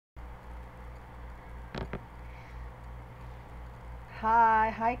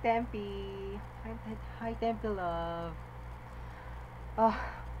Hi Tempe. Hi Tempe love. Oh,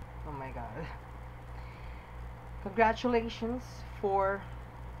 oh my god. Congratulations for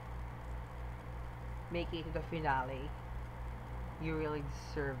making it to the finale. You really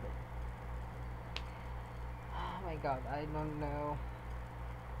deserve it. Oh my god, I don't know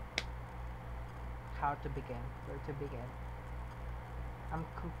how to begin, where to begin. I'm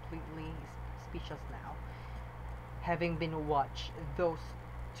completely speechless now. Having been watched those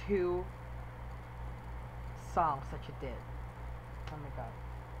two songs that you did. Oh my god.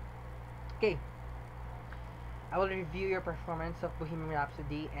 Okay, I will review your performance of Bohemian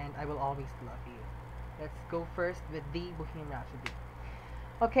Rhapsody and I Will Always Love You. Let's go first with the Bohemian Rhapsody.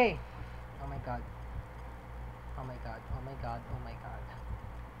 Okay. Oh my god. Oh my god. Oh my god. Oh my god.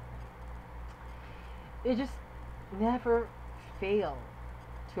 It just never failed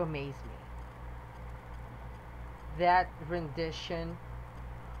to amaze me. That rendition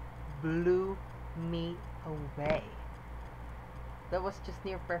blew me away. That was just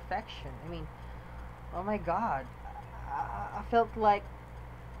near perfection. I mean, oh my god. I felt like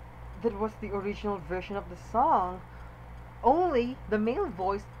that was the original version of the song. Only the male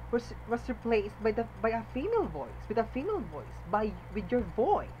voice was replaced by a female voice, with your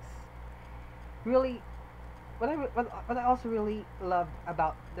voice. Really, what I also really love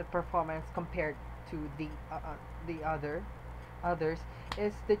about the performance compared to the others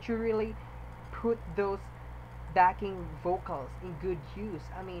is that you really put those backing vocals in good use.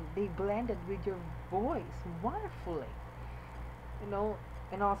 I mean, they blended with your voice wonderfully. You know,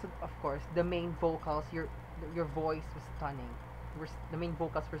 and also of course the main vocals, your voice was stunning. The main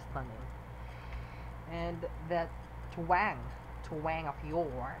vocals were stunning, and that twang, twang of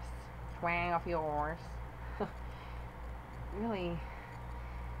yours, twang of yours, really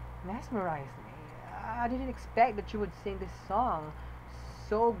mesmerized me. I didn't expect that you would sing this song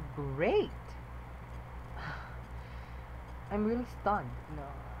so great. I'm really stunned. You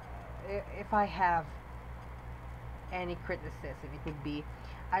know, if I have any criticism, it would be,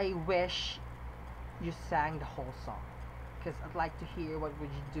 I wish you sang the whole song, because I'd like to hear what would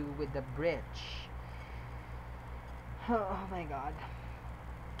you do with the bridge. Oh my god,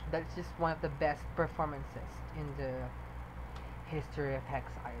 that's just one of the best performances in the history of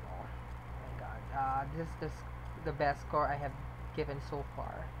Hex Idol. Oh my god, this the best score I have given so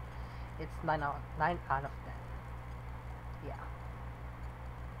far. It's 9 out of 10. Yeah,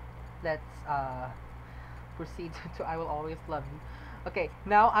 let's proceed to I Will Always Love You. Okay,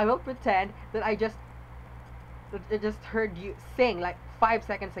 now I will pretend that I just heard you sing like 5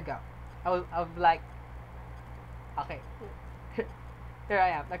 seconds ago. I'll be like, okay, here I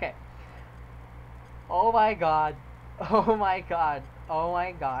am. Okay. Oh my god. Oh my god. Oh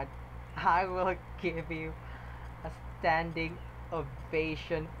my god. I will give you a standing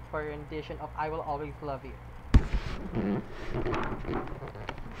ovation for your rendition of I Will Always Love You.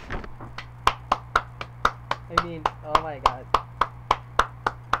 I mean, oh my god.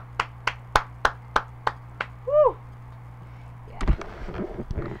 Woo! Yeah.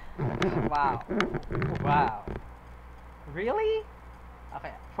 Wow. Wow. Really?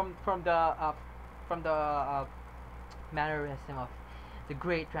 Okay. From the mannerism of the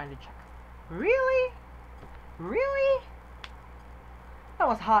great Randy Chuck. Really? Really? That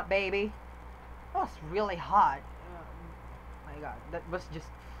was hot, baby. That was really hot. My god, that was just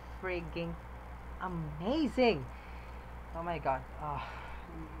frigging amazing. Oh my god.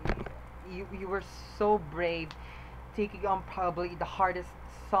 You were so brave, taking on probably the hardest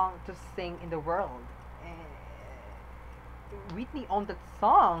song to sing in the world. Whitney owned that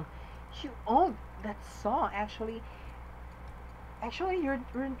song. She owned that song. Actually, your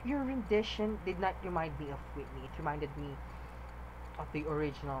rendition did not remind me of Whitney. It reminded me of the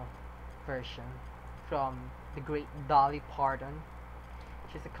original version from the great Dolly Parton.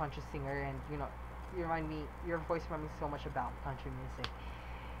 She's a country singer, and your voice reminds me so much about country music.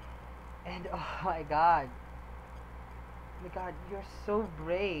 And oh my god, you're so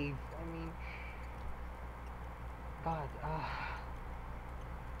brave. I mean, God,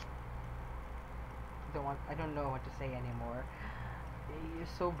 I don't know what to say anymore.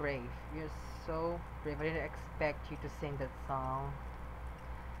 You're so brave. You're so brave. I didn't expect you to sing that song.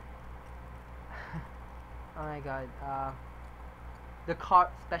 Oh my god.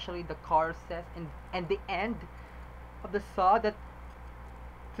 Especially the choruses and the end of the song, that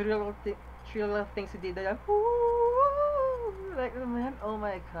three little things you did. That, like, man, oh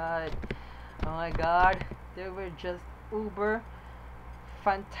my god. Oh my god. They were just uber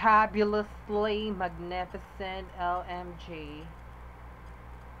fantabulously magnificent. LMG.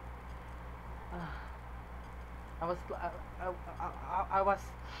 I was I was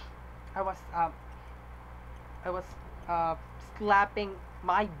I was I was uh, slapping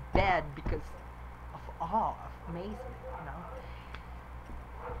my bed because of awe, of amazement. You know,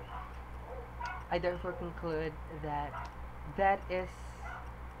 I therefore conclude that that is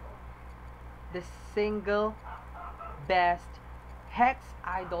the single best Hex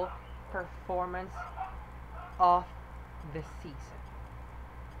Idol performance of the season.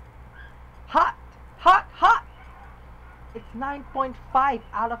 Hot! Hot! Hot! It's 9.5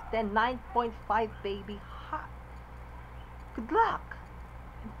 out of 10. 9.5, baby. Hot. Good luck.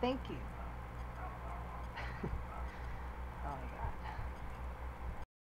 And thank you.